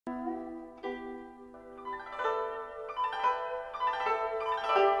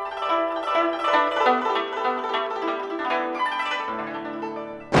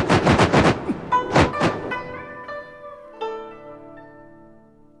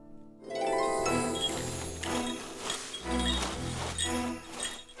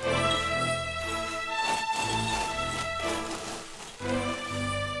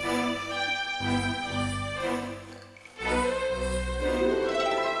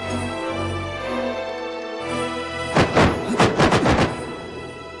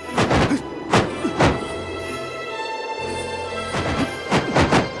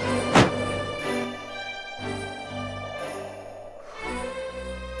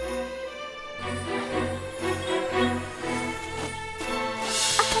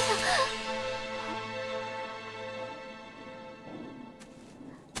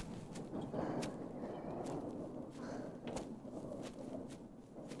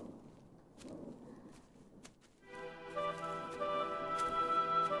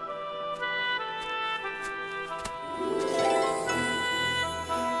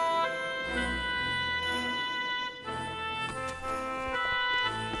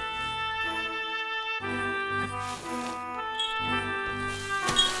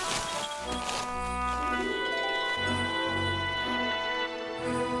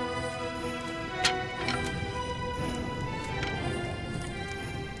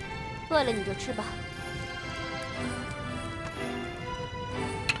饿了你就吃吧。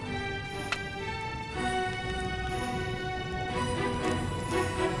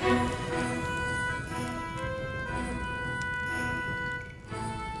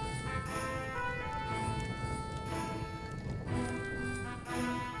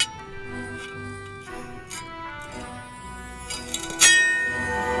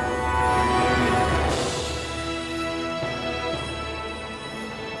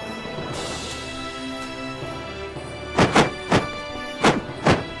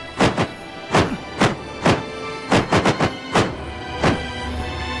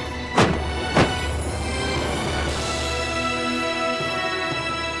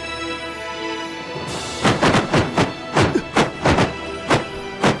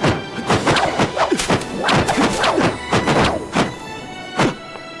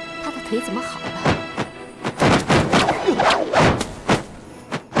腿怎么好了？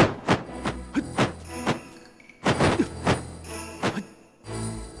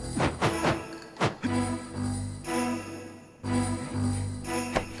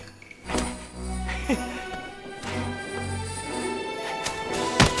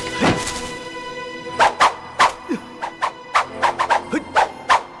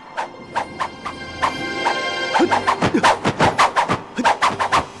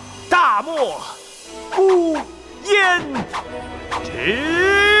不言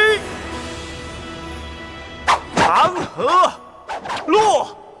之，长河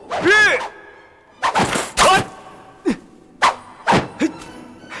落日。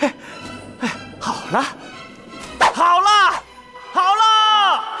好了，好了，好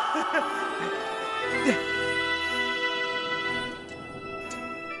了！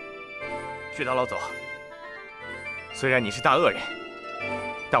雪道老左，虽然你是大恶人，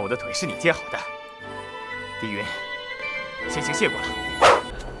但我的腿是你接好的。狄云，先行谢过了。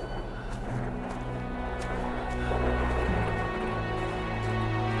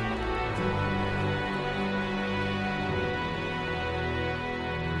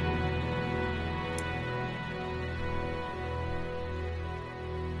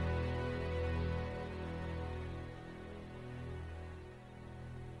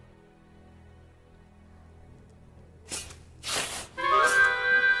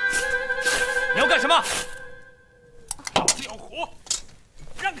你要干什么？要活！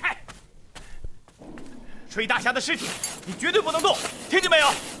让开！吹大侠的尸体，你绝对不能动，听见没有？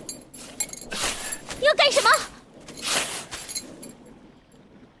你要干什么？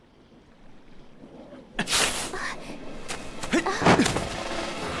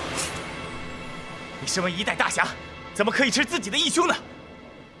你身为一代大侠，怎么可以吃自己的义兄呢？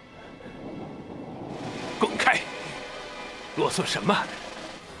滚开！啰嗦什么？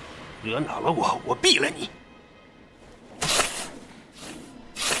惹恼了我，我毙了你！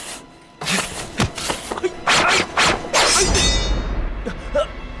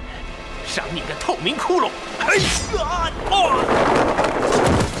赏你个透明窟窿！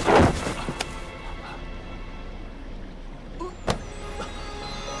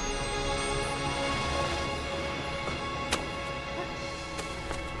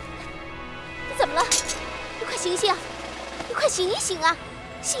你怎么了？你快醒醒！你快醒一醒啊！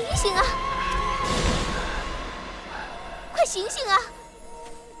醒一醒啊！快醒醒啊！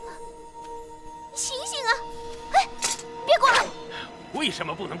你醒醒啊！哎，别过来！为什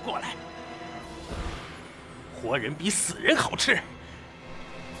么不能过来？活人比死人好吃。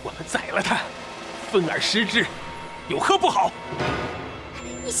我们宰了他，分而食之，有何不好？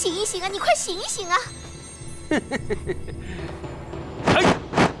你醒一醒啊！你快醒一醒啊！嘿，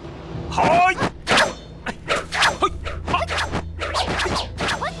嗨！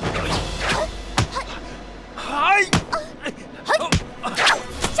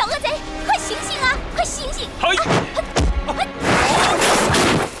小恶贼，快醒醒啊！快醒醒！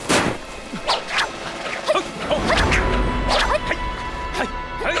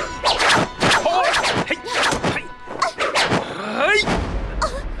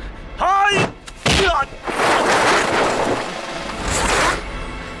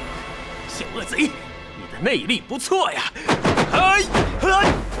小恶贼，你的内力不错呀！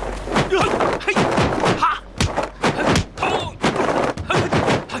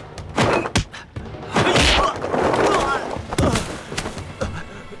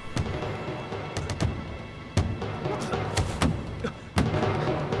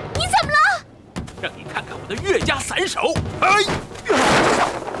你怎么了？让你看看我的岳家散手！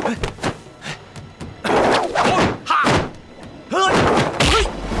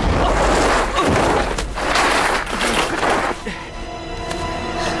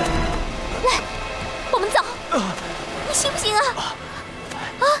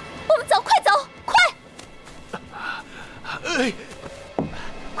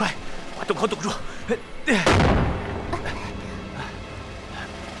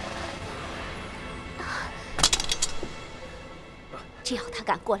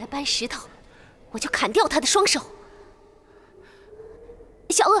过来搬石头，我就砍掉他的双手。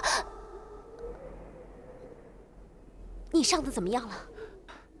小鳄，你伤得怎么样了？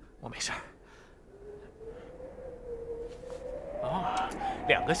我没事。啊，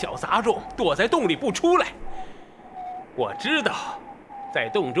两个小杂种躲在洞里不出来。我知道，在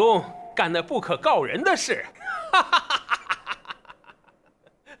洞中干那不可告人的事。哈哈哈哈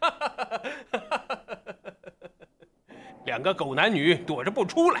哈！两个狗男女躲着不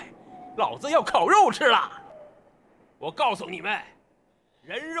出来，老子要烤肉吃了。我告诉你们，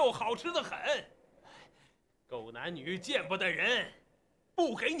人肉好吃得很。狗男女见不得人，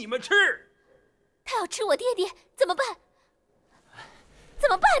不给你们吃。他要吃我爹爹，怎么办？怎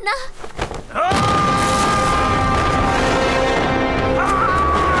么办呢？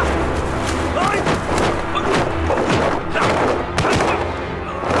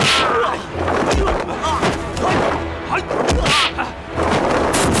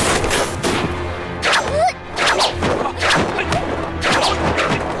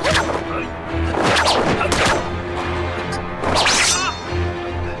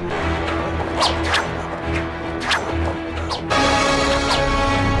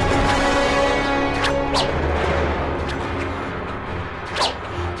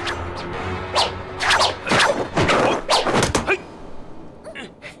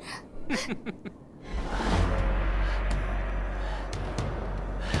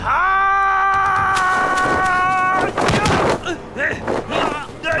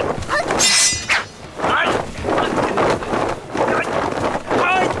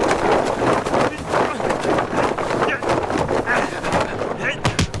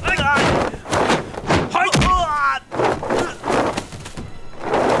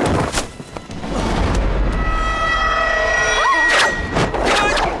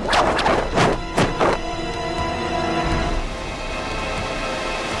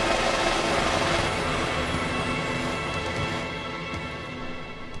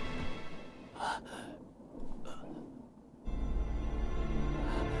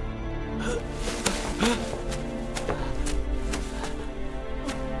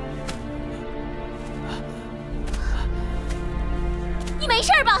你没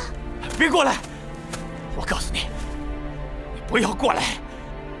事吧？别过来！我告诉你，你不要过来！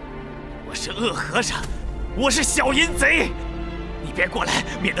我是恶和尚，我是小淫贼，你别过来，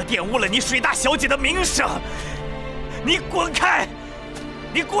免得玷污了你水大小姐的名声。你滚开！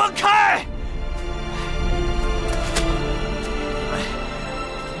你滚开！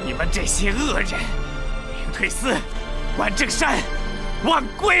你们这些恶人，灵退寺、万正山、万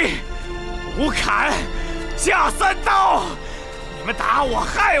龟、吴坎、下三刀，你们打我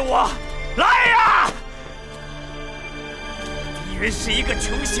害我，来呀！狄云是一个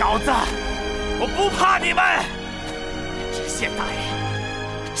穷小子，我不怕你们。知县大人、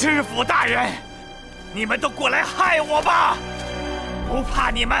知府大人，你们都过来害我吧！不怕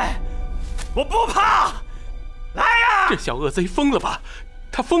你们，我不怕！来呀！这小恶贼疯了吧？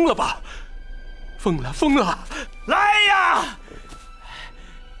他疯了吧？疯了，疯了！来呀！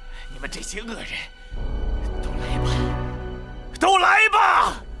你们这些恶人，都来吧，都来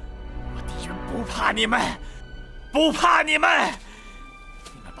吧！我狄云不怕你们，不怕你们！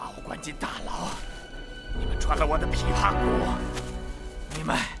你们把我关进大牢，你们穿了我的琵琶骨，你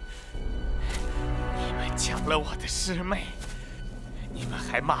们抢了我的师妹，你们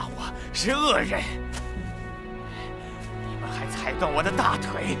还骂我是恶人，你们还踩断我的大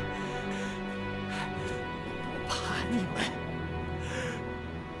腿。我不怕你们，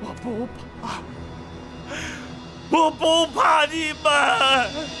我不怕，我不怕你们。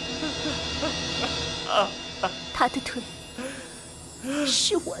他的腿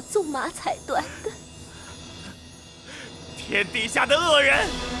是我纵马踩断的。天底下的恶人，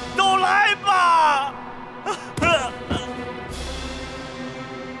都来吧！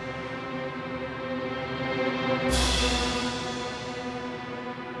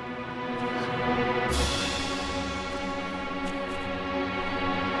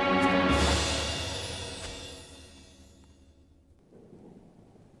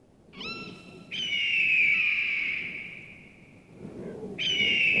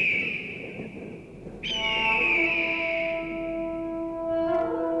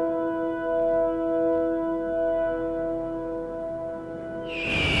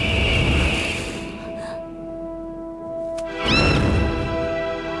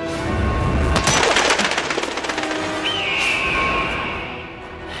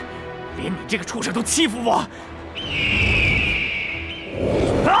这个畜生都欺负我！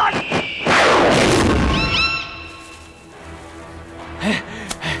啊！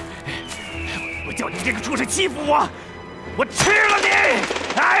我叫你这个畜生欺负我，我吃了你！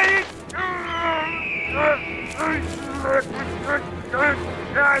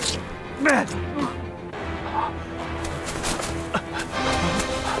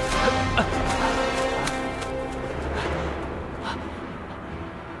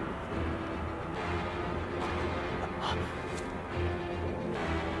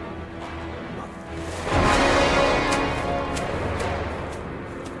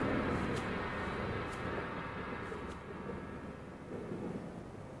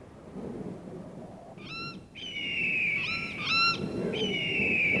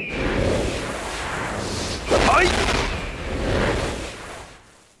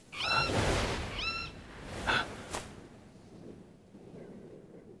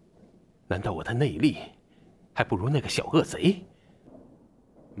难道我的内力还不如那个小恶贼？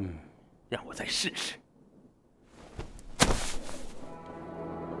让我再试试。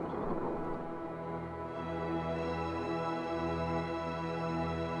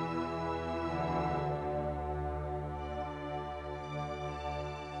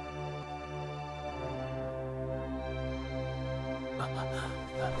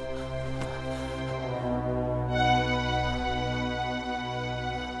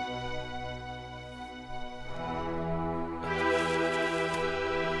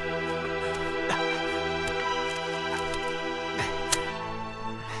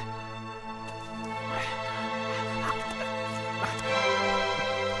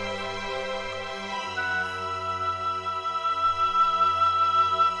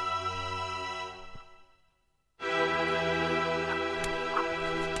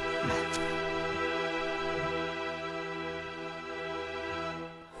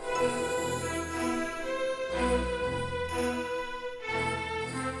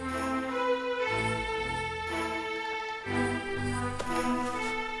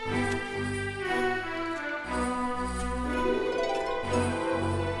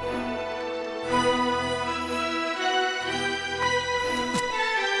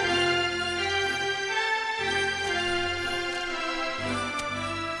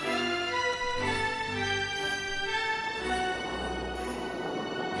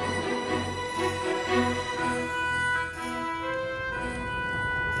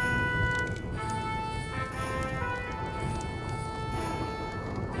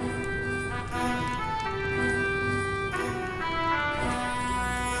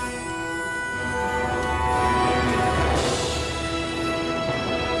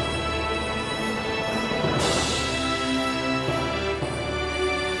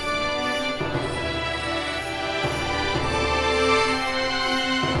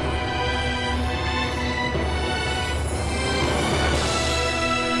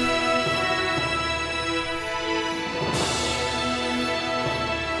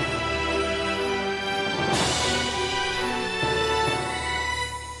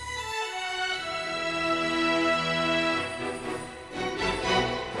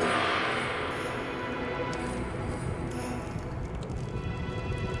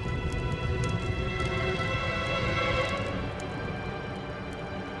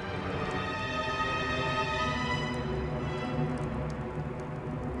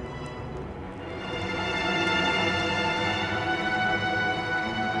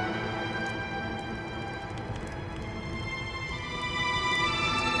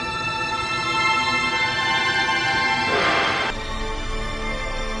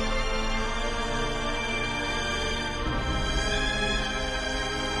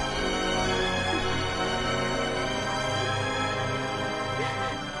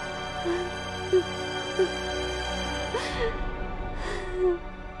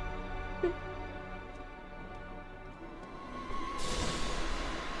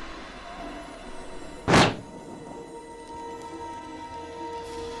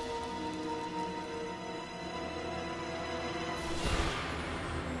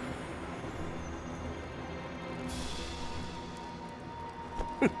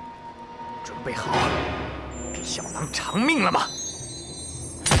准备好给小狼偿命了吗？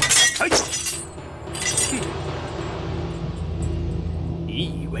哎！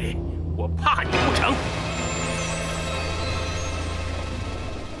你以为我怕你不成？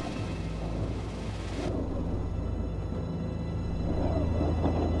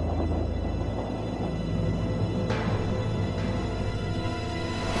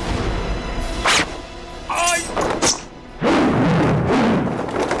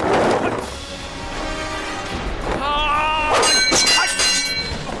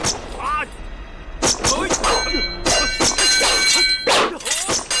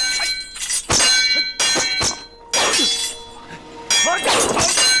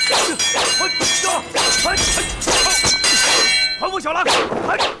还我小狼！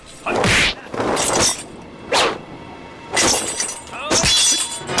快点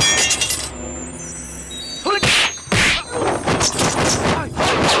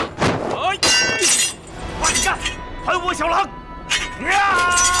干！还我小狼！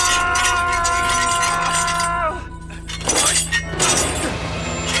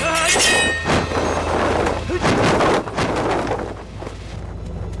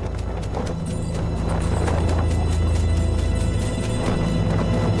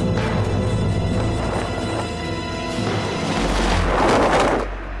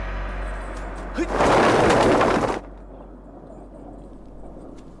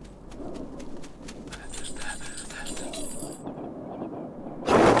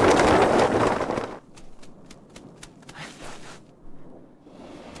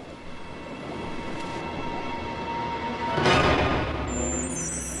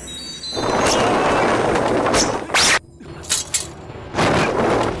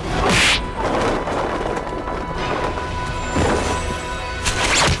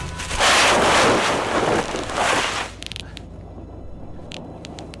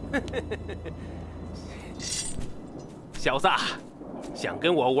小子，想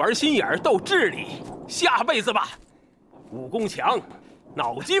跟我玩心眼儿斗智力，下辈子吧。武功强，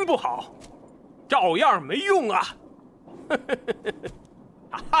脑筋不好，照样没用啊！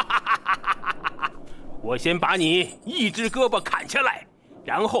我先把你一只胳膊砍下来，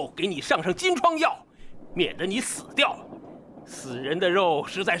然后给你上金疮药，免得你死掉。死人的肉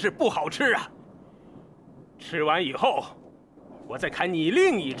实在是不好吃啊！吃完以后，我再砍你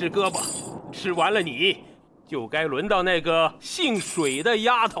另一只胳膊。吃完了你，就该轮到那个姓水的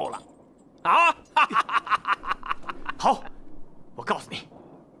丫头了。啊！好，我告诉你，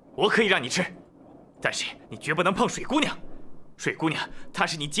我可以让你吃，但是你绝不能碰水姑娘。水姑娘，她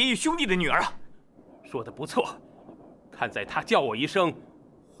是你结义兄弟的女儿啊。说得不错，看在她叫我一声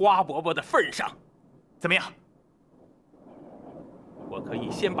花伯伯的份上，怎么样？我可以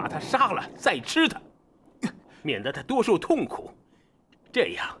先把她杀了，再吃她，免得她多受痛苦。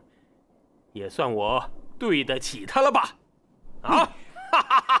这样，也算我对得起她了吧？啊！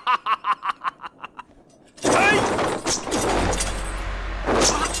哎！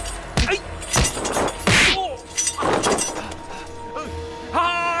哎！哦！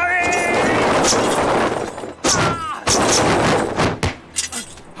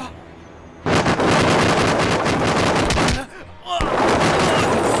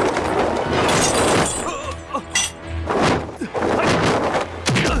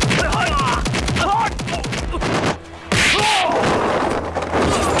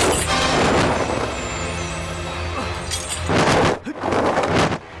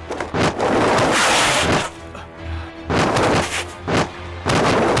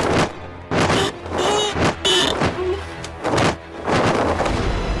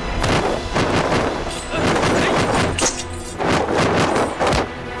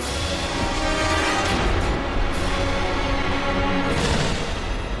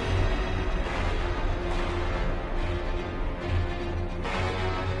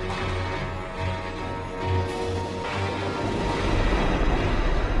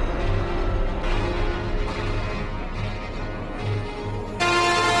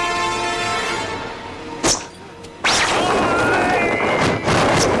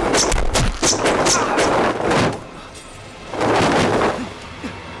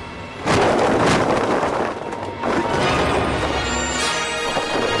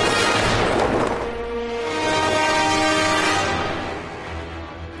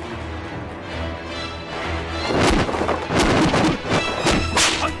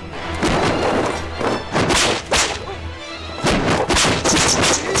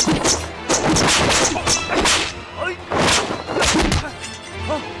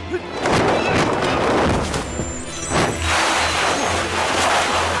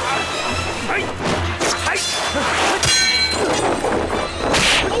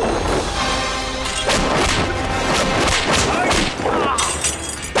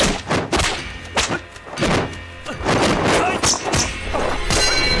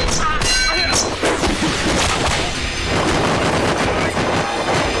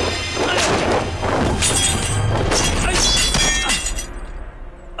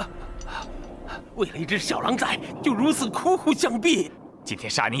为了一只小狼崽，就如此苦苦相逼。今天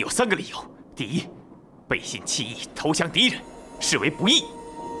杀你有3个理由：第一，背信弃义，投降敌人，视为不义；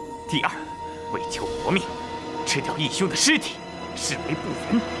第二，为求活命，吃掉义兄的尸体，视为不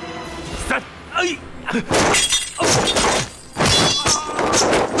仁；第三，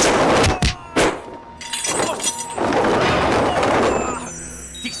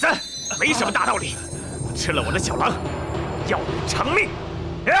第三，没什么大道理，吃了我的小狼，要你偿命！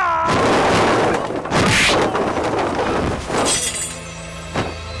呀！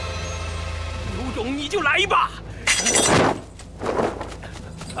有种你就来吧！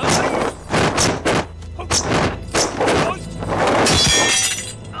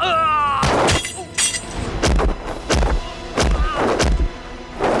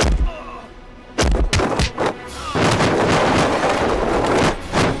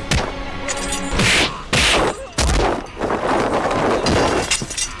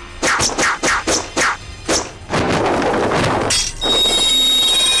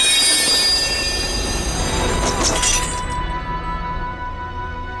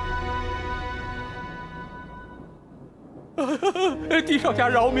狄少侠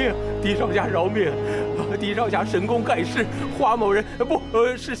饶命！狄少侠饶命！狄少侠神功盖世，华某人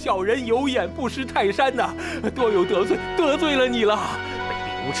是小人有眼不识泰山呐，多有得罪，得罪了你了。卑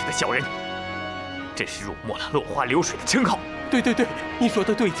鄙无耻的小人，真是辱没了落花流水的称号。对，你说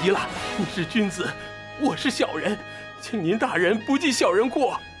的对极了。你是君子，我是小人，请您大人不计小人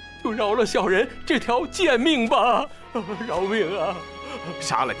过，就饶了小人这条贱命吧！饶命啊！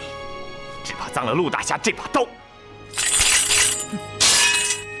杀了你，只怕脏了陆大侠这把刀。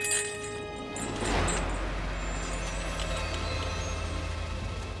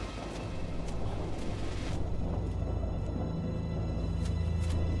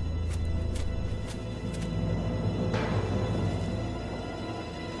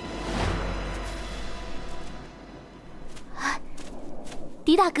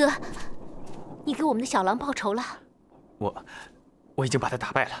狄大哥，你给我们的小狼报仇了。我已经把他打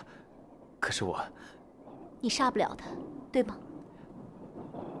败了，可是你杀不了他，对吗？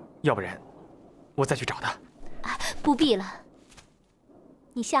要不然我再去找他。不必了，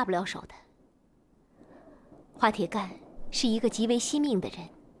你下不了手的。花铁干是一个极为惜命的人，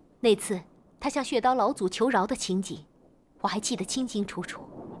那次他向血刀老祖求饶的情景，我还记得清清楚楚。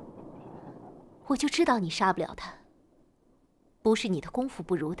我就知道你杀不了他，不是你的功夫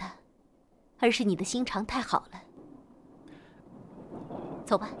不如他，而是你的心肠太好了。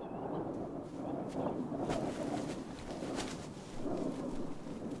走吧。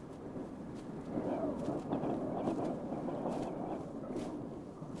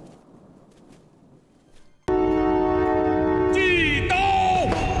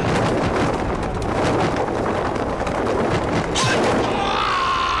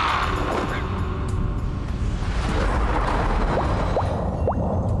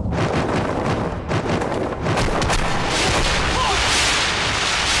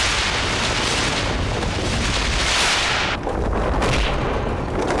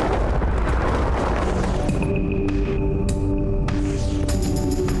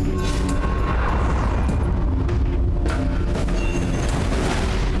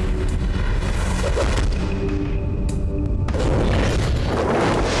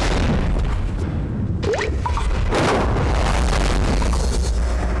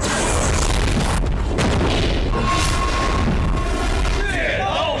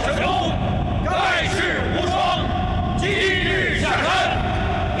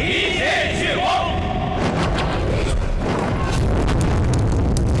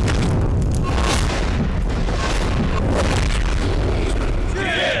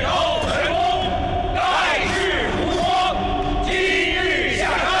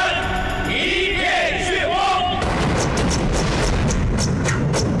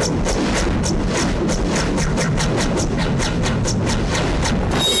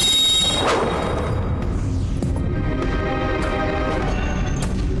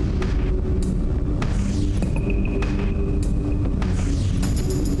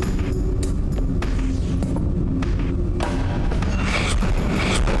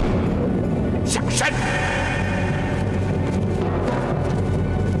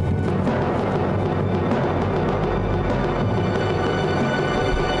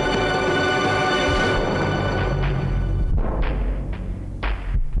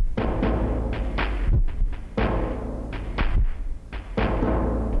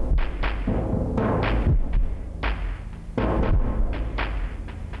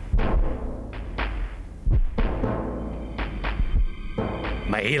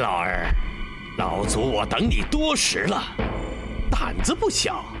梅老儿，老祖我等你多时了，胆子不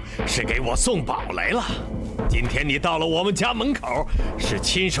小，是给我送宝来了。今天你到了我们家门口，是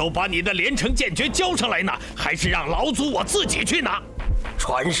亲手把你的连城剑诀交上来呢，还是让老祖我自己去拿？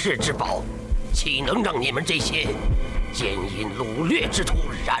传世之宝，岂能让你们这些奸淫掳掠之徒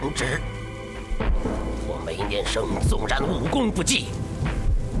染指？我梅念生纵然武功不济，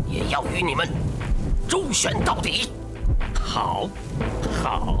也要与你们周旋到底。好，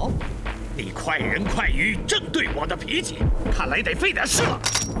好，你快人快语，正对我的脾气，看来得费点事了。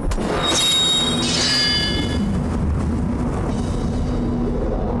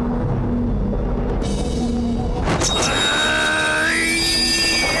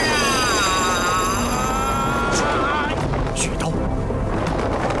血刀。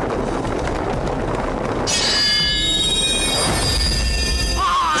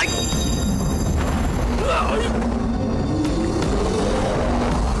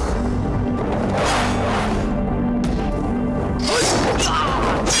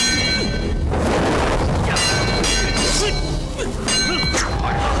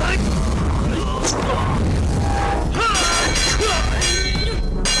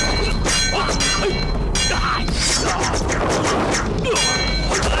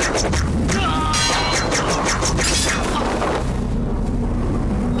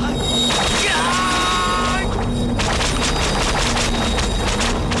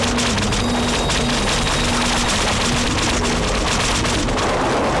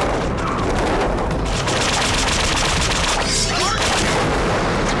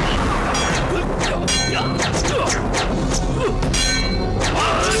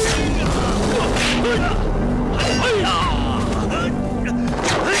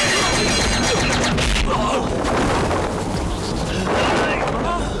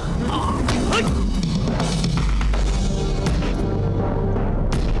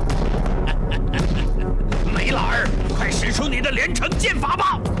连城剑法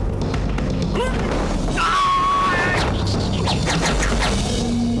吧！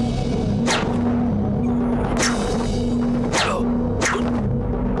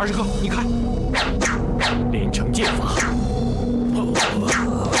二师哥，你看，连成剑法。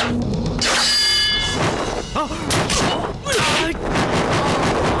啊！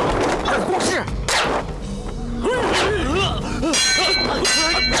二公式。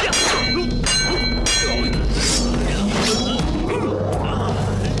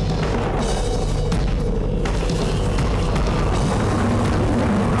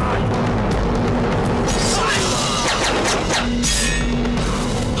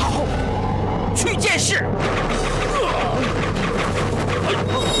好，去剑士。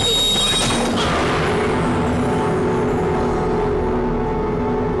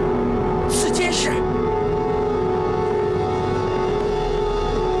刺剑士。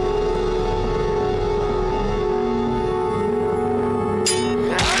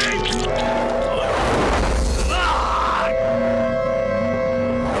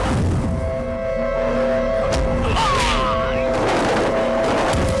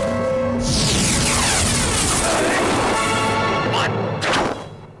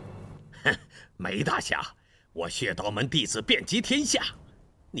梅大侠，我血道门弟子遍及天下，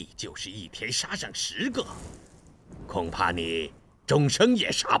你就是一天杀上10个，恐怕你终生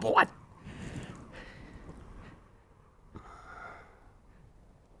也杀不完。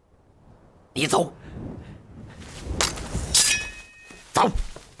你走，走。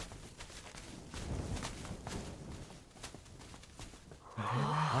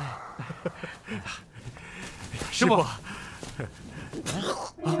师傅。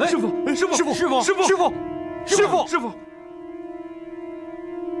师傅，师傅，师傅，师傅，师傅，师傅，师傅。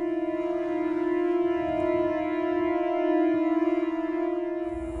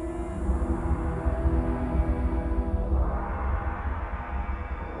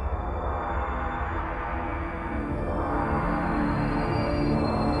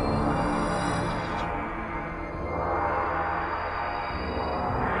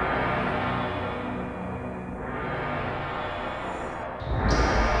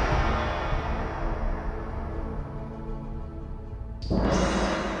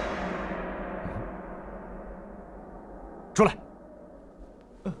出来！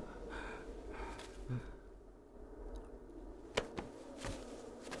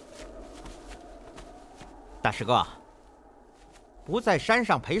大师哥，不在山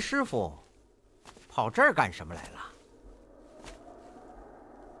上陪师傅，跑这儿干什么来了？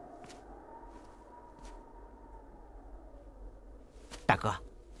大哥，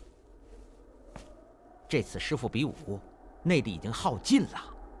这次师傅比武，内力已经耗尽了，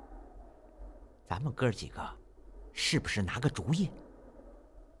咱们哥几个。是不是拿个主意？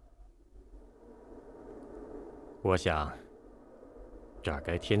我想，这儿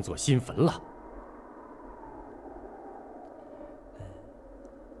该添座新坟了。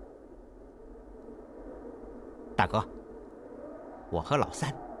大哥，我和老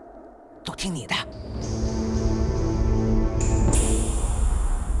三都听你的。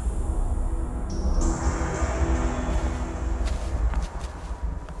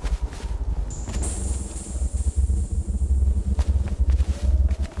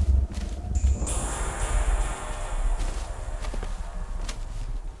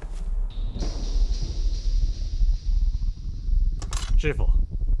师傅，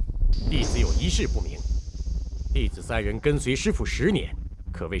弟子有一事不明。弟子3人跟随师傅10年，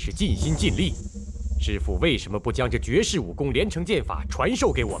可谓是尽心尽力。师傅为什么不将这绝世武功连成剑法传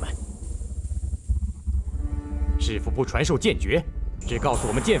授给我们？师傅不传授剑诀，只告诉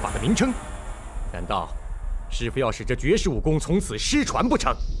我们剑法的名称，难道师傅要使这绝世武功从此失传不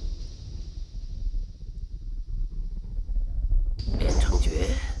成？连成诀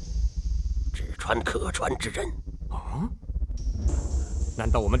只传可传之人。啊？难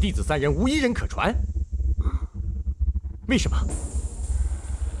道我们弟子3人无一人可传？为什么？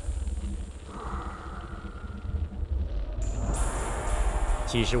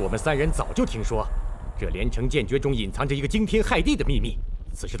其实我们3人早就听说，这连成剑诀中隐藏着一个惊天骇地的秘密。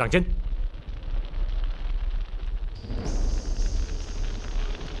此事当真？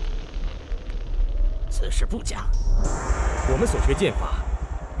此事不假。我们所学剑法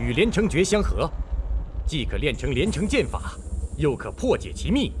与连成诀相合，既可练成连成剑法，又可破解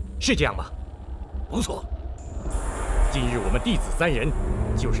其秘，是这样吗？不错。今日我们弟子3人，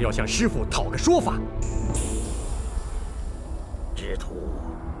就是要向师父讨个说法。知徒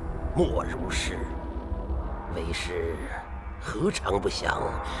莫如是，为师何尝不想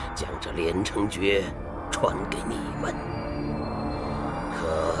将这连成诀传给你们？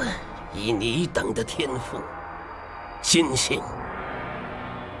可以你等的天赋、心性，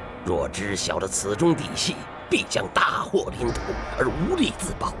若知晓了此中底细，必将大祸临头而无力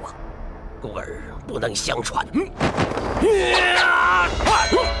自保啊！故而不能相传。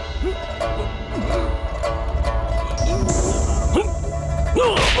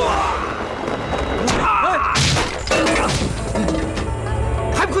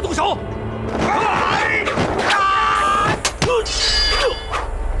还不快动手！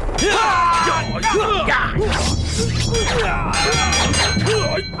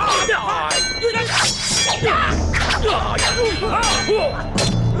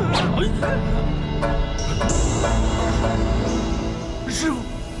师傅，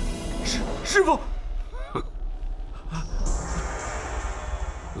师傅，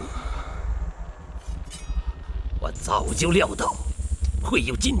我早就料到会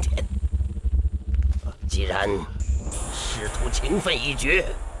有今天。既然师徒情分已决，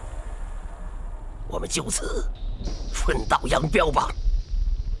我们就此分道扬镳吧。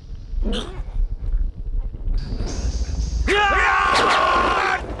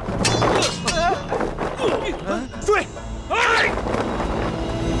追！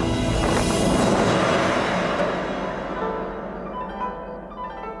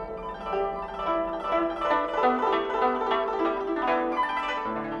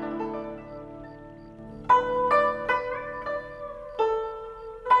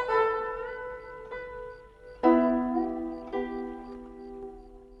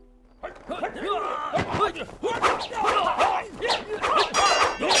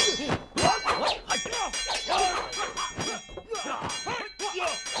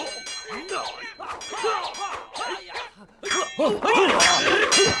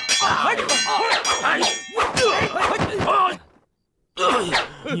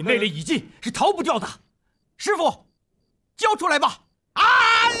你内力已尽，是逃不掉的。师傅，交出来吧！啊！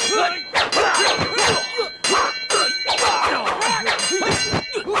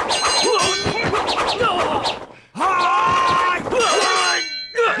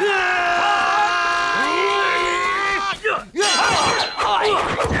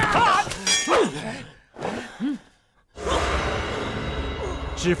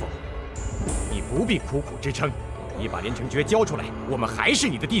师傅，你不必苦苦支撑，你把连城诀交出来，我们还是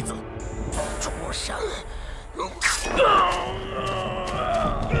你的弟子。畜生！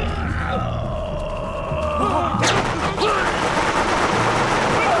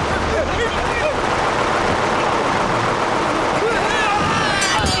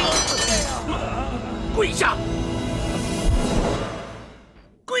跪下！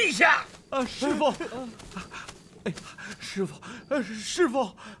跪下！师傅，哎，师傅，师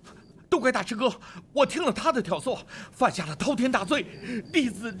傅，都怪大师哥，我听了他的挑唆，犯下了滔天大罪，弟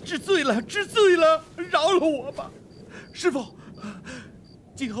子知罪了，知罪了，饶了我吧，师傅。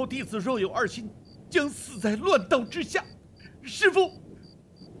今后弟子若有二心，将死在乱刀之下，师傅，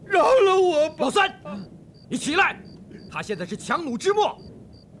饶了我吧。老三，你起来！他现在是强弩之末，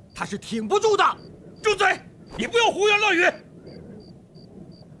他是挺不住的。住嘴！你不要胡言乱语。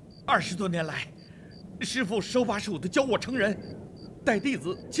20多年来，师傅手把手的教我成人，待弟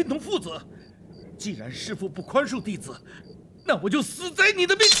子亲同父子。既然师傅不宽恕弟子，那我就死在你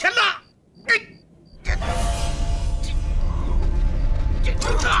的面前了。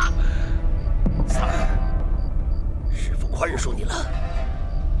三儿，师傅宽恕你了，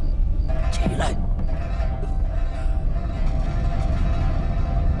起来。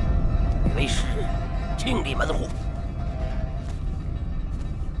为师清理门户。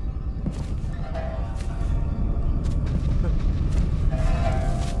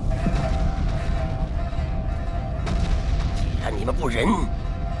既然你们不仁，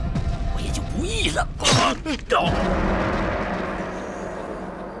我也就不义了。走！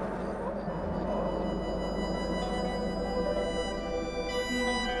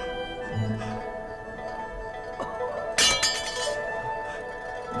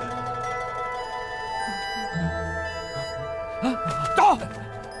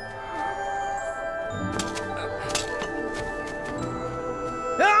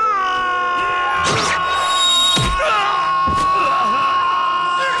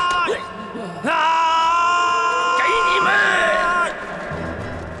给你们！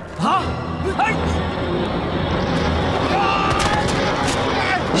啊！哎！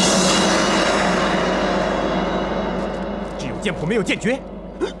只有剑谱，没有剑诀。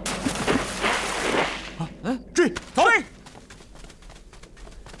追！走！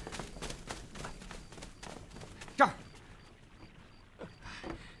这儿，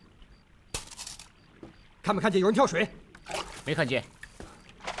看没看见有人跳水？没看见。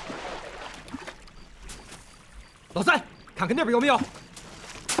老三，看看那边有没有。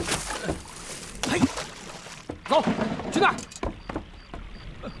嘿，走，去那儿。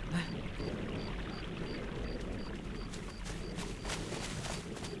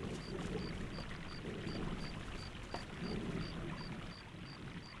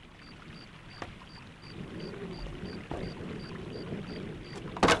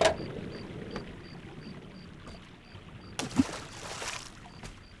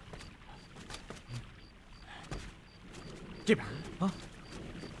这边啊。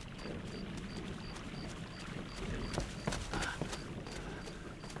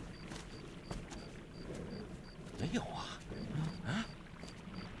没有啊。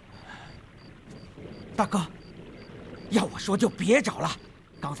大哥，要我说就别找了。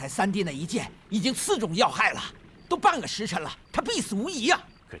刚才三弟那一剑已经刺中要害了，都半个时辰了，他必死无疑呀。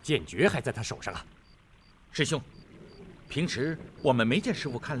可剑诀还在他手上啊。师兄，平时我们没见师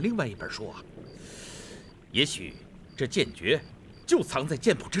傅看另外一本书啊。也许这剑诀就藏在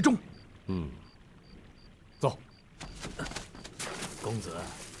剑谱之中。走。公子，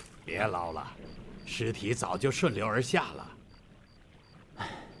别捞了，尸体早就顺流而下了。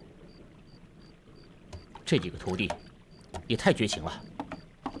这几个徒弟也太绝情了。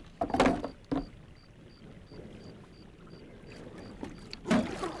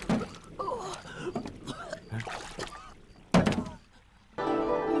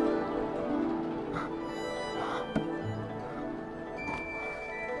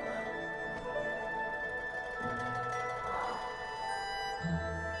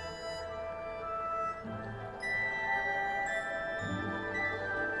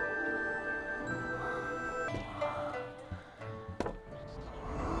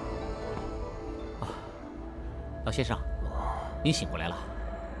老先生，您醒过来了。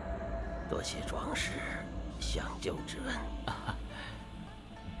多谢壮士相救之恩，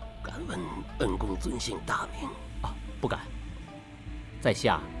敢问恩公尊姓大名？不敢。在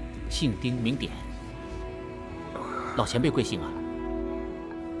下姓丁名典。老前辈贵姓啊？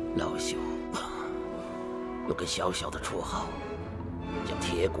老朽有个小小的绰号，叫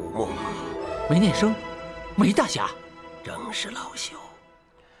铁骨木偶。梅念生，梅大侠，正是老朽。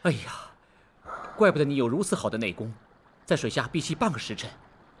哎呀！怪不得你有如此好的内功，在水下闭气半个时辰。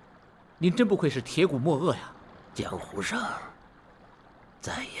您真不愧是铁骨莫恶呀！江湖上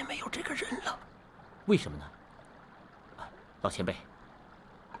再也没有这个人了。为什么呢？老前辈，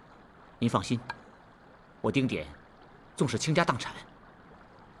您放心，我丁典纵使倾家荡产，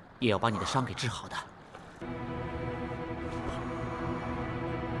也要把你的伤给治好的。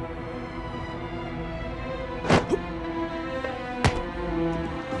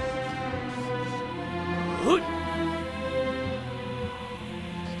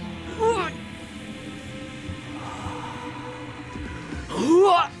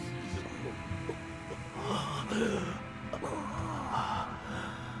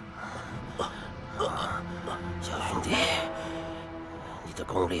小兄弟，你的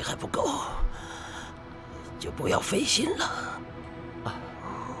功力还不够，就不要费心了。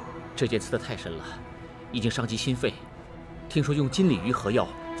这剑刺得太深了，已经伤及心肺。听说用金鲤鱼合药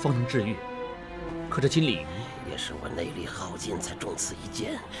方能治愈，可这金鲤鱼也是我内力耗尽才中此一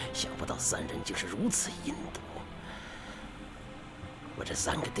剑，想不到三人竟是如此阴毒。我这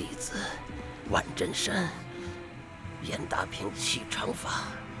三个弟子，万真山、严大平、齐长发，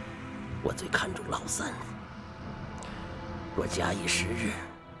我最看重老三。若假以时日，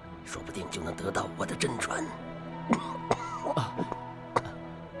说不定就能得到我的真传。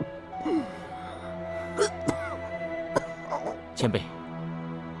前辈，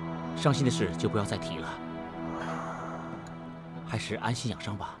伤心的事就不要再提了，还是安心养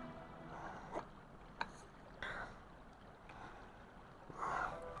伤吧。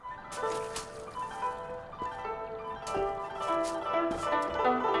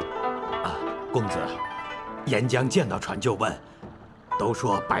公子，沿江见到船就问，都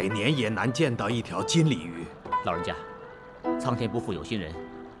说百年也难见到一条金鲤鱼。老人家，苍天不负有心人，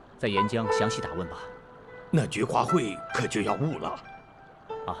在沿江详细打问吧。那菊花会可就要误了。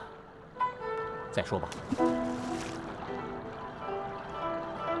再说吧。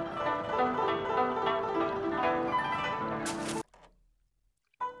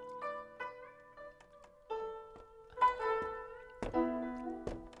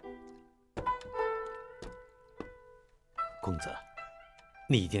公子，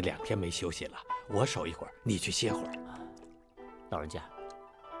你已经2天没休息了，我守一会儿，你去歇会儿。老人家，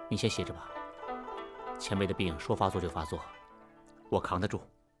你先歇着吧。前辈的病说发作就发作，我扛得住，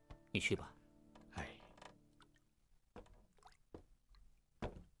你去吧。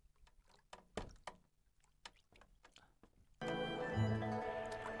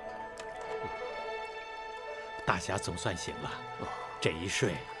大侠总算醒了，这一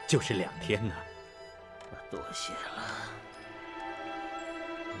睡就是2天呢。多谢了。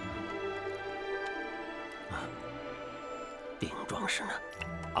丁壮士呢？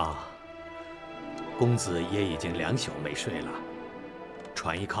公子也已经2宿没睡了。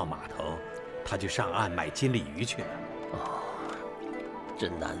船一靠码头，他就上岸买金鲤鱼去了。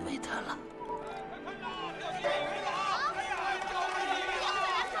真难为他了。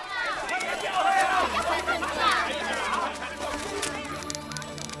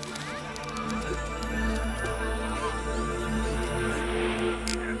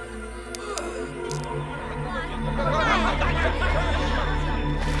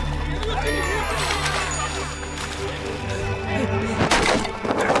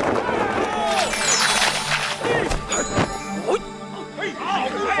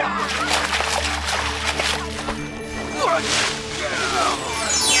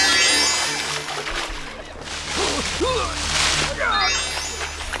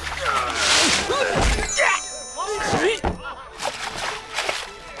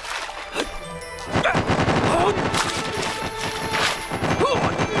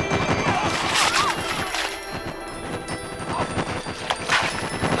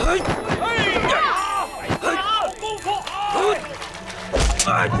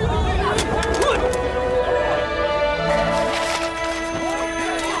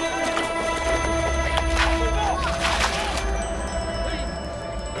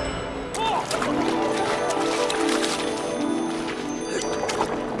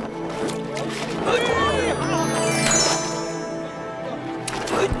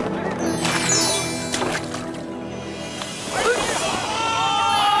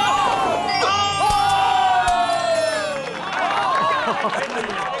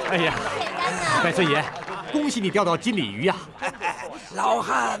哎呀，百岁爷，恭喜你钓到金鲤鱼呀！老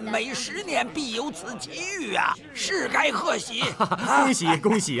汉每10年必有此奇遇啊，是该贺喜。恭喜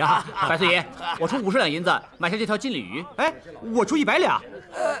恭喜啊！百岁爷，我出50两银子买下这条金鲤鱼。哎，我出100两。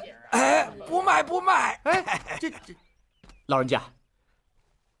不卖不卖。哎，这老人家，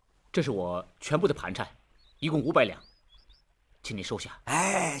这是我全部的盘缠，一共500两，请您收下。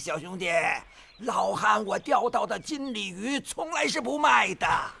哎，小兄弟，老汉我钓到的金鲤鱼从来是不卖的。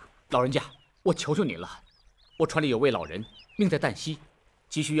老人家，我求求您了，我船里有位老人命在旦夕，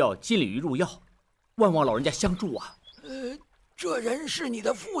急需要金鲤鱼入药，万望老人家相助啊！这人是你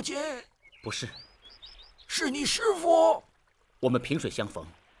的父亲？不是，是你师傅？我们萍水相逢。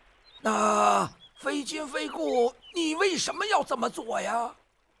那非亲非故，你为什么要这么做呀？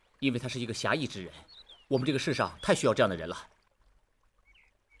因为他是一个侠义之人，我们这个世上太需要这样的人了。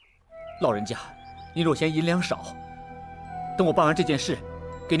老人家，您若嫌银两少，等我办完这件事，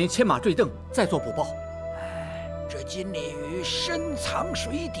给您牵马坠镫，再做补报。这金鲤鱼深藏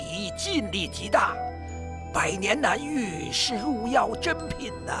水底，劲力极大，100年难遇，是入药珍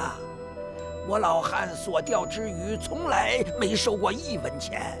品呐。我老汉所钓之鱼，从来没收过1文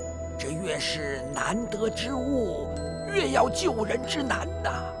钱。这越是难得之物，越要救人之难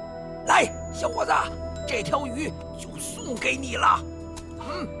呐。来，小伙子，这条鱼就送给你了。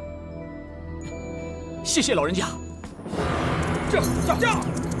谢谢老人家。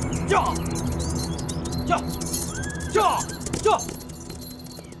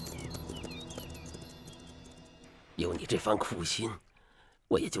有你这番苦心，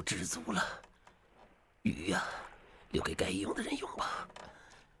我也就知足了。鱼呀，留给该用的人用吧。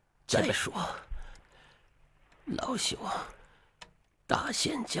再说，老朽大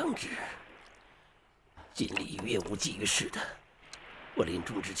限将至，金鲤鱼也无济于事的。我临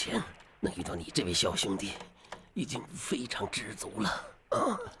终之前能遇到你这位小兄弟，已经非常知足了。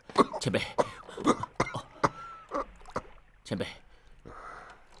前辈，前辈，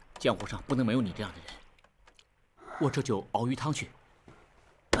江湖上不能没有你这样的人。我这就熬鱼汤去。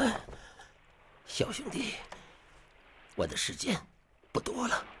小兄弟，我的时间不多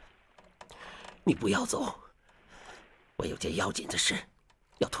了，你不要走。我有件要紧的事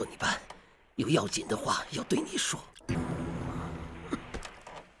要托你办，有要紧的话要对你说。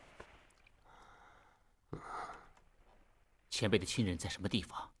前辈的亲人在什么地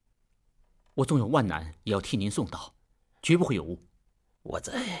方？我纵有万难，也要替您送到，绝不会有误。我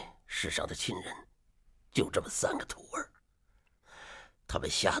在世上的亲人就这么3个徒儿，他们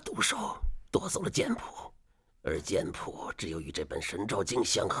下毒手夺走了剑谱，而剑谱只有与这本神招经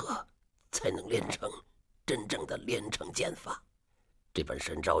相合，才能练成真正的连城剑法。这本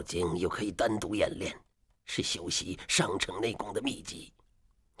神招经又可以单独演练，是修习上乘内功的秘籍。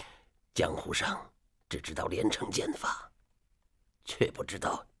江湖上只知道连城剑法，却不知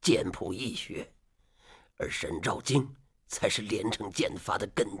道剑谱易学，而神招经才是连城剑法的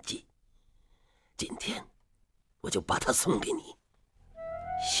根基。今天我就把它送给你，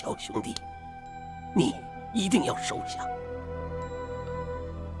小兄弟，你一定要收下。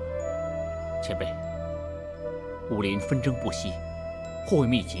前辈，武林纷争不息，或为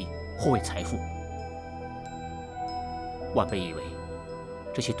秘籍，或为财富。晚辈以为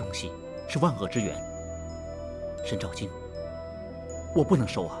这些东西是万恶之源，神照经我不能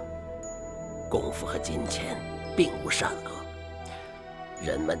收啊。功夫和金钱并无善恶，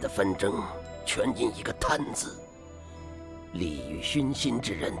人们的纷争全因一个贪字。利欲熏心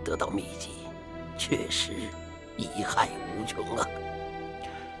之人得到秘籍，确实贻害无穷啊。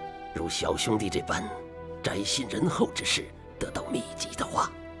如小兄弟这般宅心仁厚之士得到秘籍的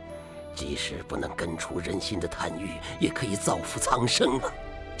话，即使不能根除人心的贪欲，也可以造福苍生啊。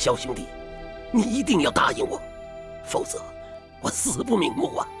小兄弟，你一定要答应我，否则我死不瞑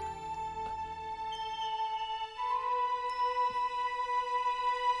目啊！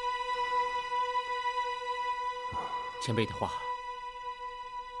前辈的话，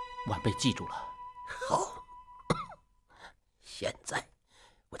晚辈记住了。好，现在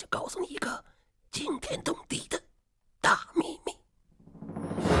我就告诉你一个惊天动地的大秘密：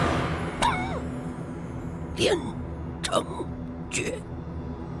连城诀。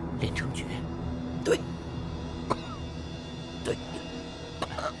连城诀？对，对。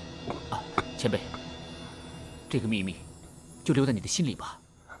啊，前辈，这个秘密就留在你的心里吧。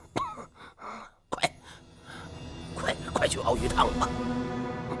快去熬鱼汤吧。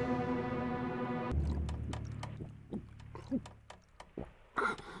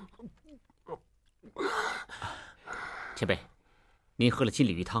前辈，您喝了金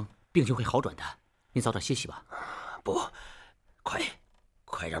鲤鱼汤，病情会好转的。您早点歇息吧。不，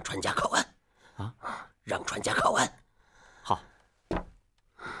快让船家靠岸！啊，让船家靠岸！好。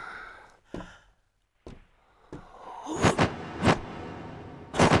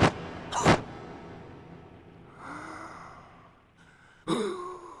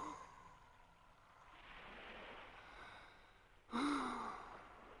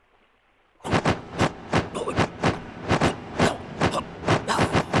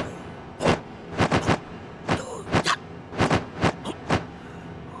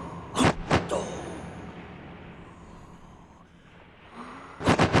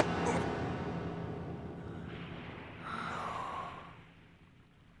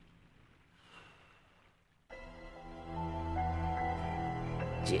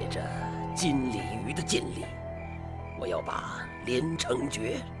借着金鲤鱼的尽力，我要把连城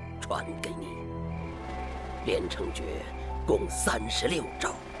诀传给你。连城诀共36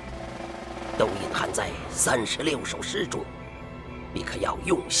招，都隐含在36首诗中，你可要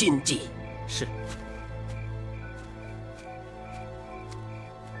用心记。是。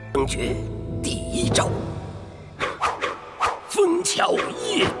城诀第1招：枫桥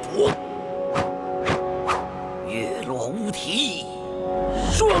夜泊，月落乌啼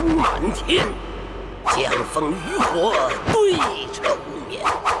霜满天，江枫渔火对愁眠。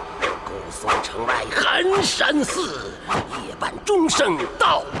姑苏城外寒山寺，夜半钟声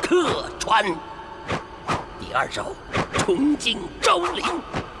到客船。第2招：重景昭陵。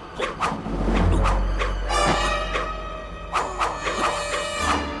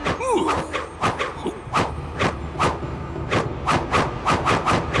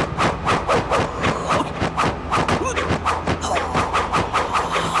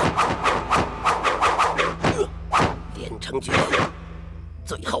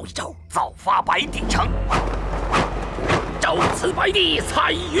最后1招：造发白帝城。朝辞白帝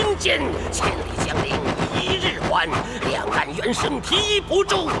彩云间，千里江陵一日还。两岸猿声啼不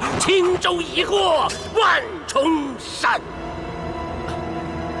住，轻舟已过万重山。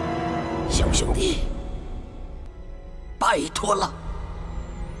小兄弟，拜托了。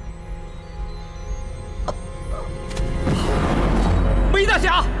梅大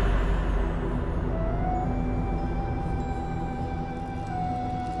侠。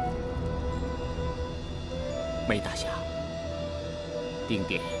梅大侠，丁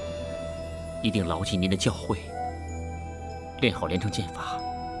典一定牢记您的教诲，练好连城剑法，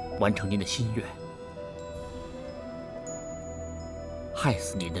完成您的心愿。害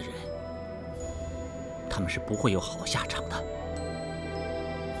死您的人，他们是不会有好下场的。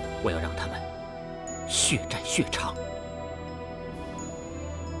我要让他们血债血偿。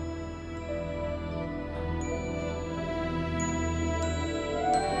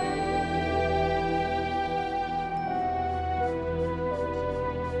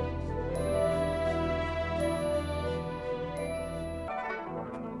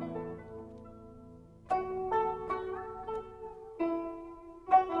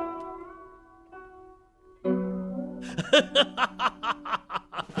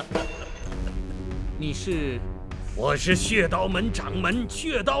你是？我是血刀门掌门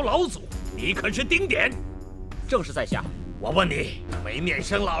血刀老祖，你可是丁典？正是在下。我问你，梅面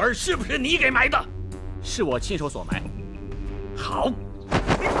生老儿是不是你给埋的？是我亲手所埋。好，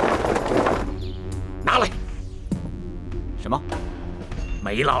拿来。什么？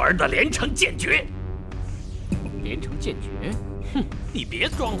梅老儿的连城剑诀。连城剑诀？哼，你别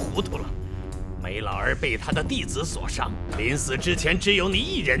装糊涂了。梅老儿被他的弟子所伤，临死之前只有你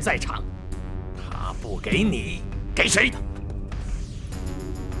一人在场。他不给你，给谁？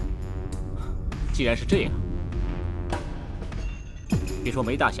既然是这样，别说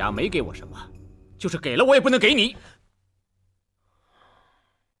梅大侠没给我什么，就是给了我也不能给你。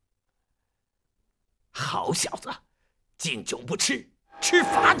好小子，敬酒不吃，吃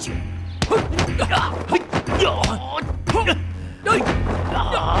罚酒。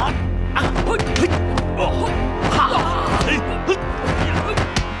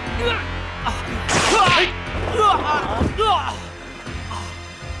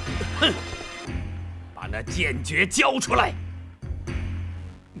把那剑诀交出来！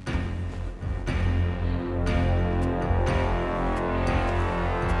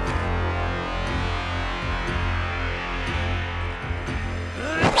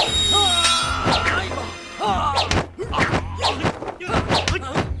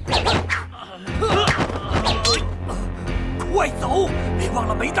快走！别忘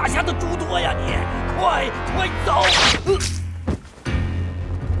了没打下的诸多呀你！快走！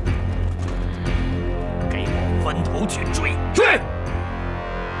给我分头去追！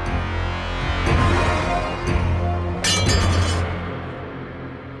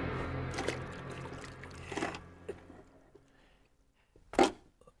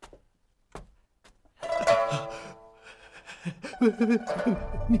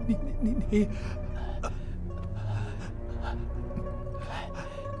你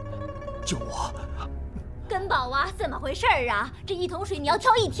救我！根宝啊，怎么回事啊？这一桶水你要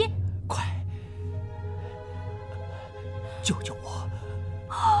挑1天，快救我！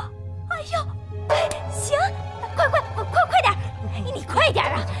哎呦，行，快点，你快点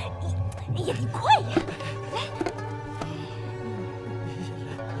啊！哎呀，你快呀！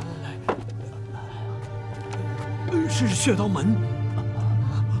是穴道门，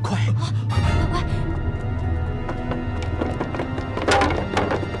快！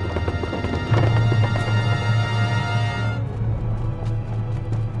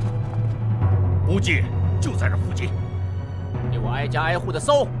估计就在这附近，给我挨家挨户的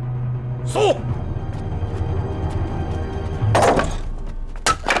搜！搜！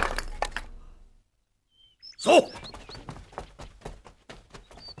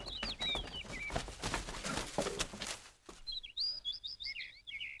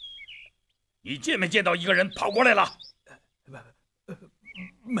你见没见到一个人跑过来了？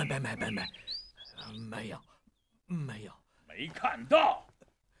没有，没看到，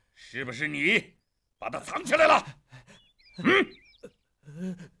是不是你把他藏起来了？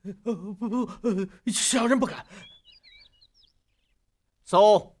不，小人不敢。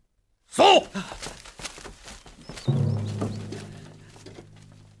搜！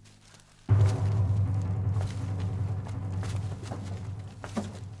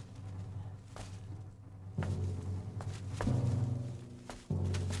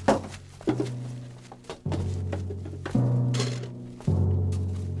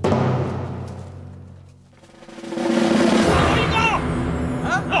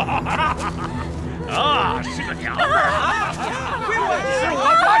啊，是个娘们儿啊！是我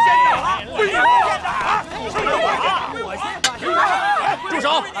发现的，是我发现的。住手！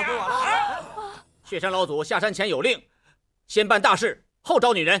雪山老祖下山前有令，先办大事，后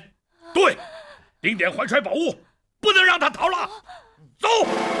招女人。对，丁点怀揣宝物，不能让他逃了。走！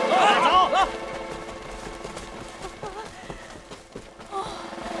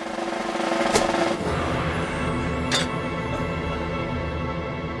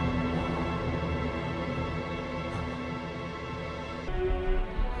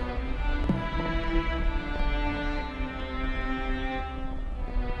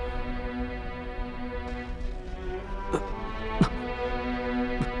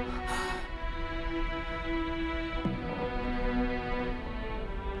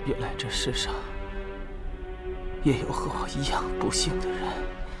原来这世上也有和我一样不幸的人。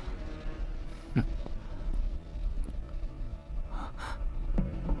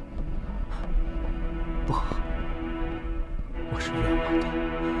不，我是冤枉的，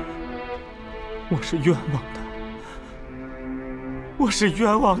我是冤枉的，我是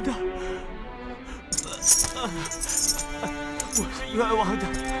冤枉的，我是冤枉的，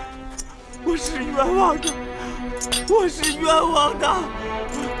我是冤枉的，我是冤枉的。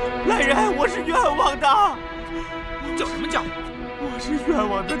来人，我是冤枉的！叫什么叫？我是冤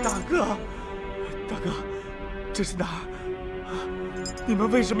枉的，大哥！大哥，这是哪儿？你们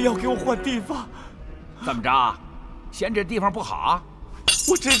为什么要给我换地方？怎么着？嫌这地方不好啊？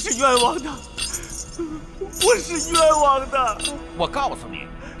我真是冤枉的，我是冤枉的！我告诉你，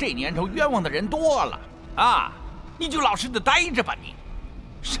这年头冤枉的人多了啊！你就老实的待着吧你！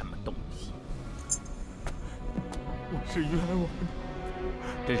什么东西？我是冤枉的。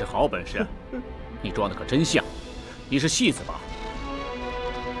真是好本事，你装的可真像，你是戏子吧？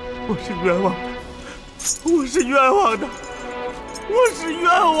我是冤枉的，我是冤枉的，我是冤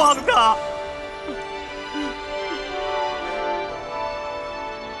枉的。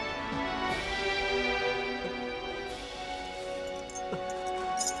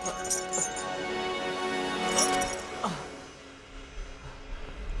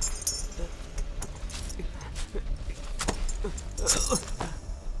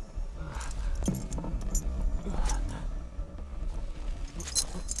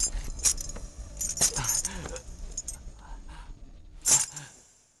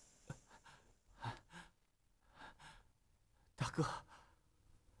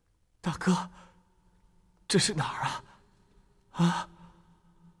大哥，这是哪儿啊？啊！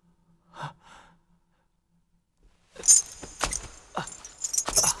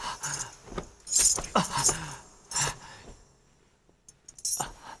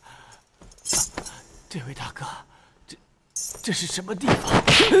这位大哥，这是什么地方？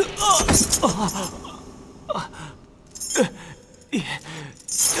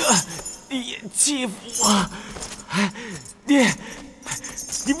你欺负我！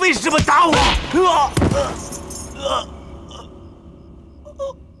你为什么打我？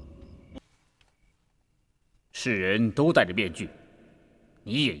世人都戴着面具，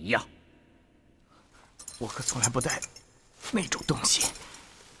你也一样。我可从来不戴那种东西。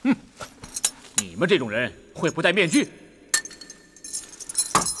哼，你们这种人会不戴面具？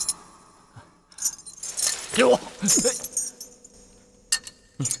给我！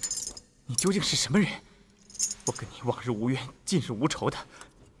你究竟是什么人？我跟你往日无冤，近日无仇的，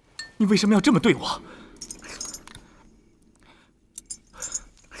你为什么要这么对我？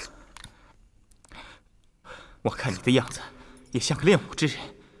我看你的样子，也像个练武之人，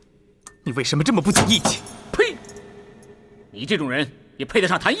你为什么这么不讲义气？呸！你这种人也配得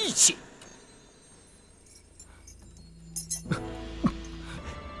上谈义气？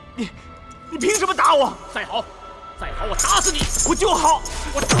你凭什么打我？再好，我打死你！我就好，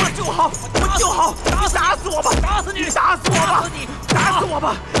我就好，打死我吧！打死你！打死我吧！打死我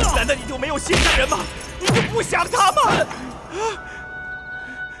吧！难道你就没有心上人吗？你就不想他吗？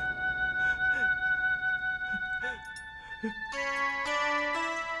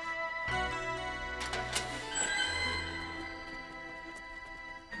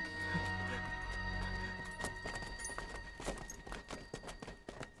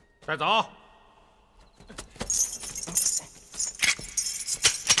带走。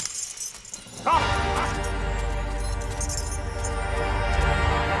上！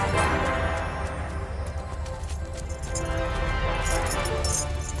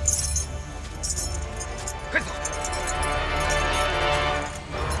快走！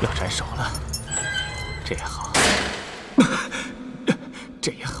要斩首了，这也好，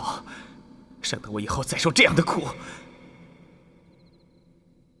这也好，省得我以后再受这样的苦。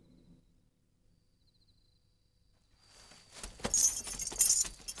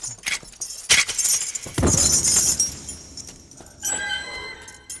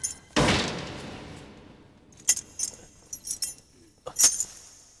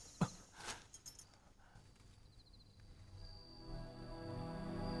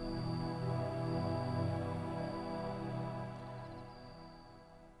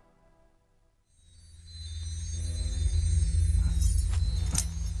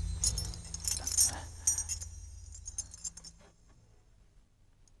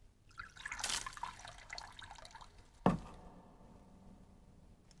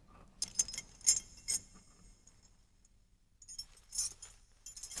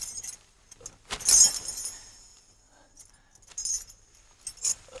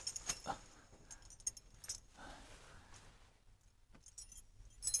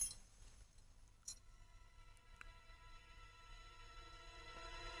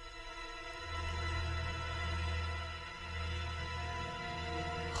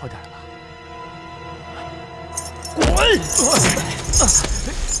好点了吧？滚！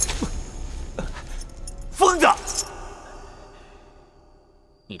疯子！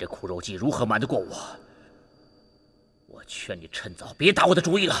你这苦肉计如何瞒得过我？我劝你趁早别打我的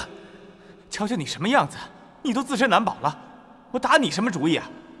主意了。瞧瞧你什么样子，你都自身难保了，我打你什么主意啊？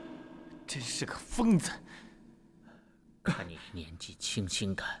真是个疯子！看你年纪轻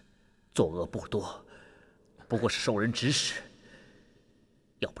轻的，作恶不多，不过是受人指使。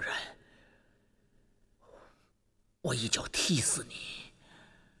要不然，我一脚踢死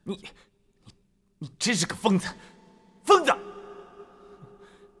你！你真是个疯子，疯子！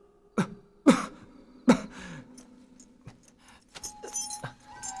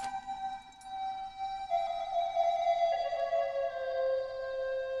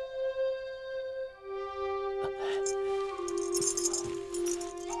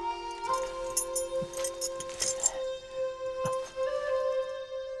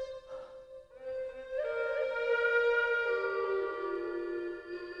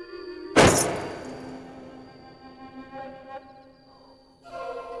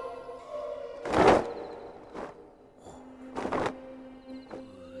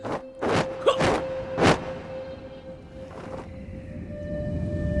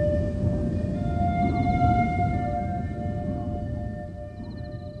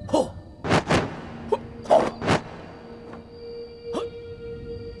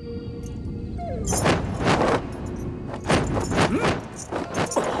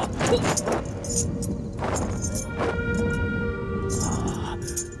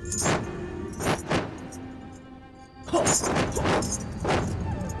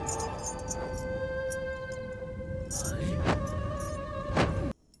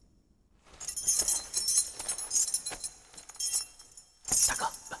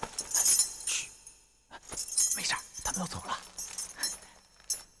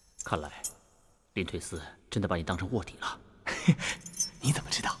看来，林退司真的把你当成卧底了。你怎么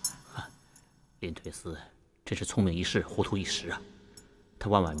知道？林退司真是聪明一世，糊涂一时啊！他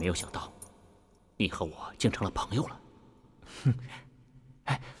万万没有想到，你和我竟成了朋友了。哼，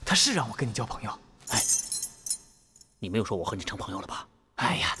哎，他是让我跟你交朋友。哎，你没有说我和你成朋友了吧？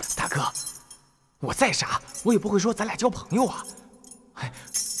哎呀，大哥，我再傻，我也不会说咱俩交朋友啊。哎，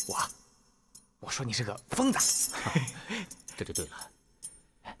我说你是个疯子。这就对了。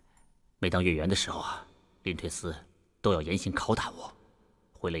每当月圆的时候啊，林退司都要严刑拷打我，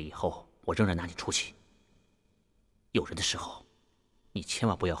回来以后我仍然拿你出气。有人的时候，你千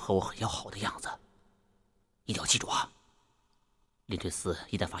万不要和我很要好的样子，一定要记住啊！林退司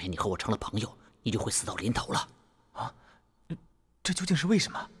一旦发现你和我成了朋友，你就会死到临头了。啊，这究竟是为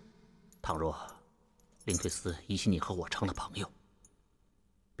什么？倘若林退司疑心你和我成了朋友，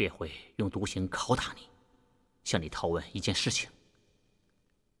便会用毒刑拷打你，向你讨问一件事情。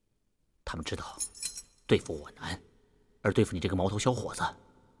他们知道对付我难，而对付你这个毛头小伙子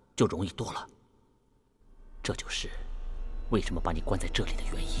就容易多了。这就是为什么把你关在这里的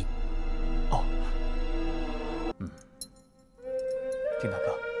原因。哦，丁大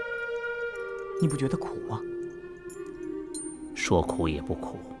哥，你不觉得苦吗？说苦也不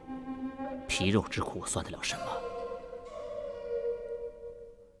苦，皮肉之苦算得了什么？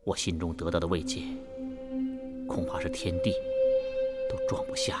我心中得到的慰藉，恐怕是天地都装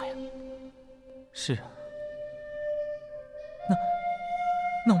不下呀。是啊，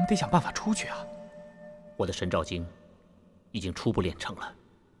那我们得想办法出去啊。我的神照经已经初步练成了，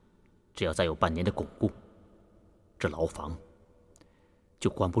只要再有半年的巩固，这牢房就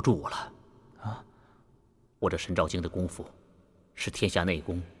关不住我了。啊！我这神照经的功夫是天下内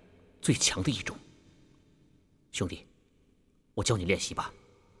功最强的一种。兄弟，我教你练习吧。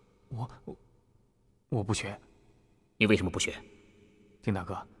我不学。你为什么不学？丁大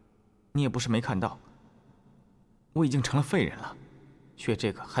哥，你也不是没看到，我已经成了废人了，学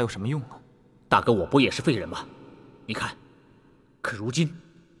这个还有什么用啊？大哥，我不也是废人吗？你看，可如今，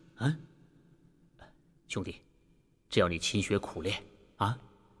兄弟，只要你勤学苦练啊，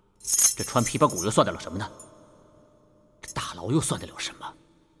这穿琵琶骨又算得了什么呢？这大牢又算得了什么？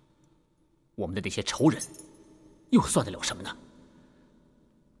我们的那些仇人又算得了什么呢？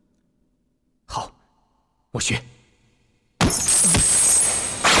好，我学。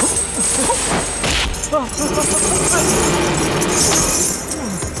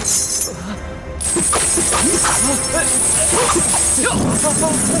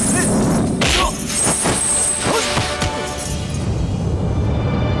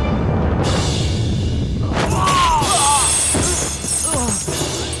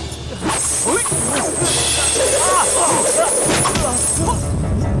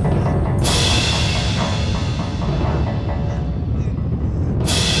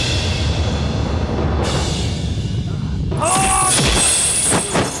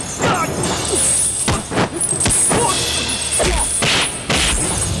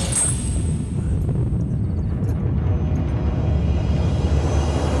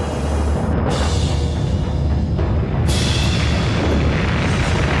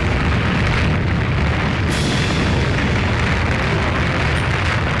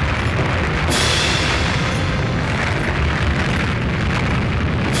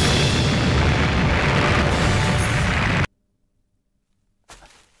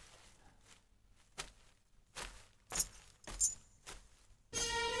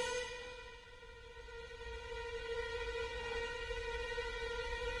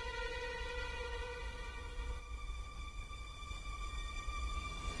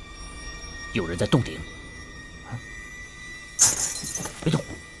有人在洞顶，别动。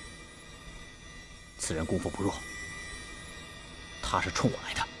此人功夫不弱，他是冲我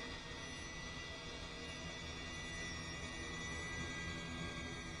来的。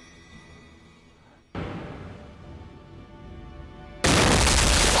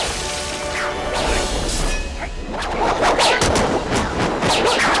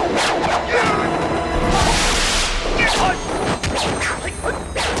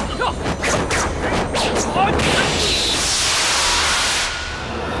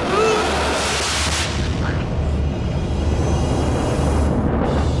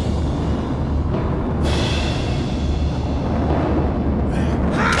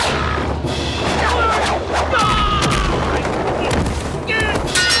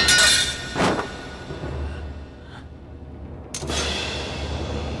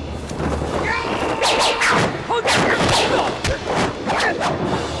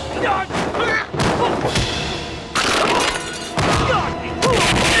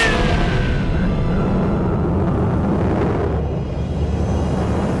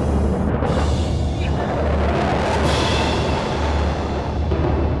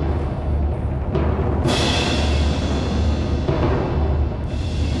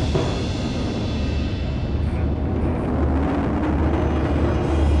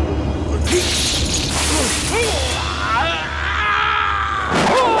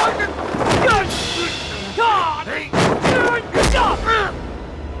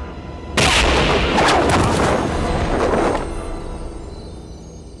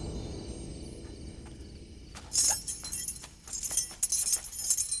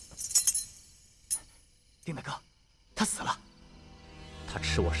丁大哥，他死了。他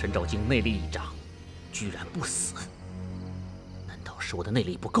吃我神爪精内力一掌，居然不死。难道是我的内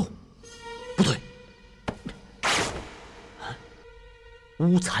力不够？不对，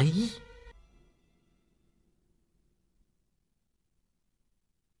乌残衣。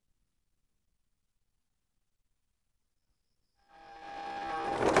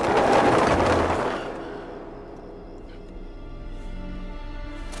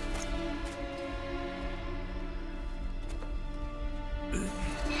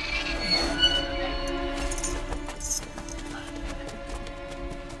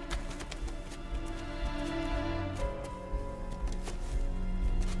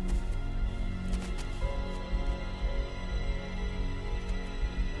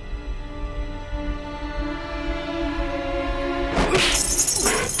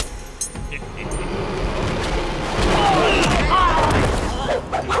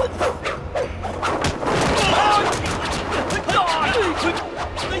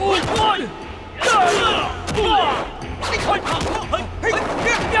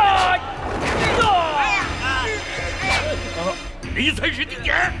你才是丁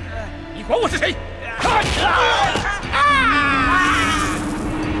姐，你管我是谁？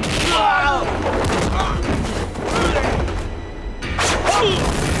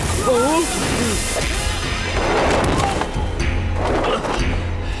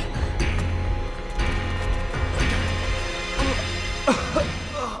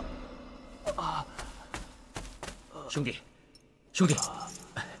兄弟，兄弟，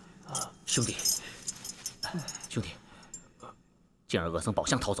兄弟，兄弟，竟然恶僧宝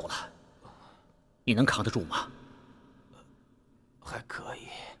箱逃走了，你能扛得住吗？还可以。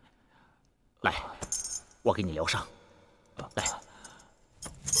来，我给你疗伤。来，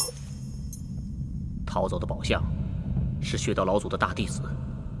逃走的宝箱是血道老祖的大弟子，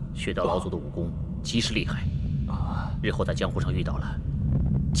血道老祖的武功极是厉害，日后在江湖上遇到了，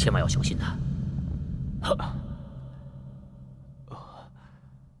千万要小心呐。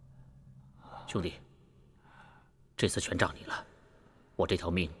兄弟，这次全仗你了，我这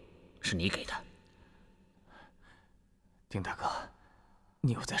条命是你给的。丁大哥，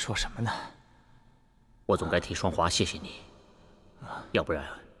你又在说什么呢？我总该替双华谢谢你，要不然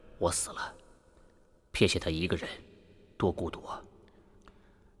我死了，撇下他一个人，多孤独啊！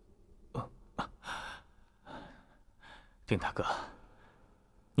丁大哥，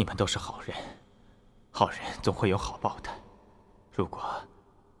你们都是好人，好人总会有好报的。如果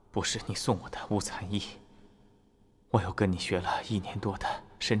不是你送我的乌残衣，我又跟你学了1年多的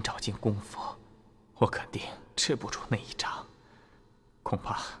神爪精功夫，我肯定吃不住那一掌，恐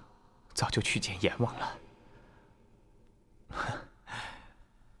怕早就去见阎王了。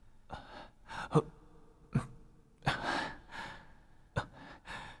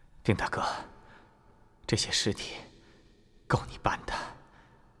丁大哥，这些尸体够你办的。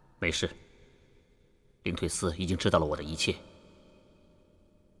没事，灵腿司已经知道了我的一切，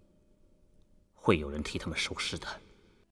会有人替他们收尸的。